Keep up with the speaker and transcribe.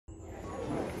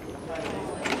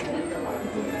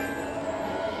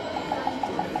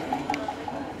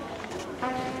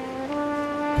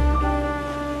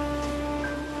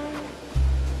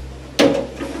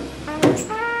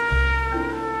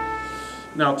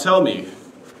Now tell me,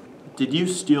 did you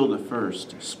steal the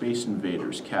first Space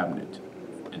Invaders cabinet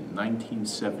in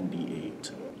 1978?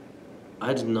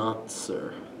 I did not,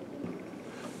 sir.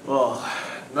 Well,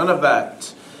 none of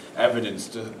that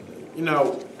evidence,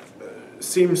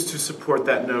 seems to support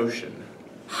that notion.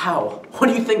 How? What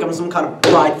do you think? I'm some kind of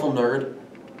prideful nerd?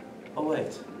 Oh,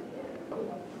 wait.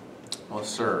 Well,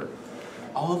 sir,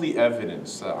 all the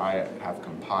evidence that I have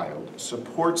compiled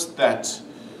supports that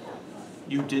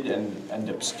you did end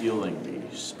up stealing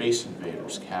the Space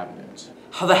Invaders cabinet.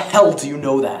 How the hell do you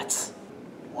know that?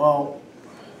 Well,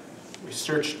 we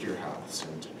searched your house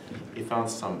and we found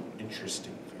some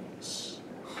interesting things.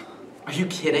 Are you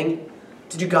kidding?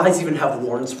 Did you guys even have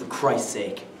warrants, for Christ's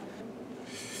sake?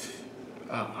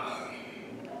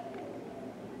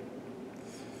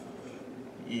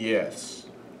 Yes.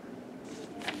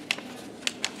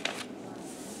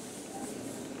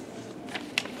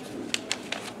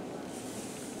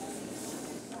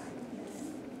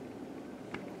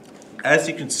 As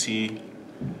you can see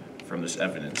from this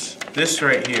evidence, this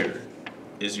right here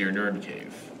is your nerd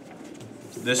cave.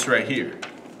 This right here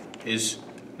is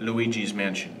Luigi's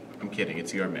mansion. I'm kidding,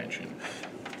 it's your mansion.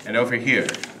 And over here,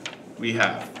 we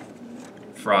have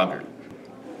Frogger.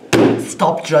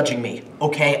 Stop judging me,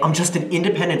 okay? I'm just an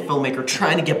independent filmmaker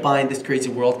trying to get by in this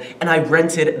crazy world, and I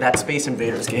rented that Space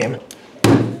Invaders game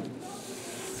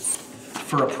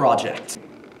for a project.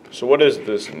 So what is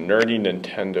this nerdy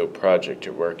Nintendo project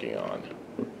you're working on?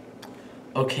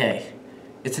 Okay,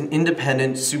 it's an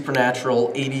independent,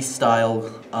 supernatural, 80s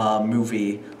style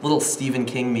movie, little Stephen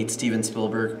King meets Steven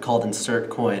Spielberg, called Insert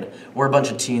Coin, where a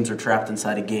bunch of teens are trapped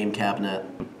inside a game cabinet.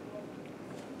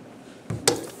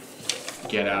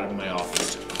 Get out of my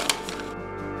office.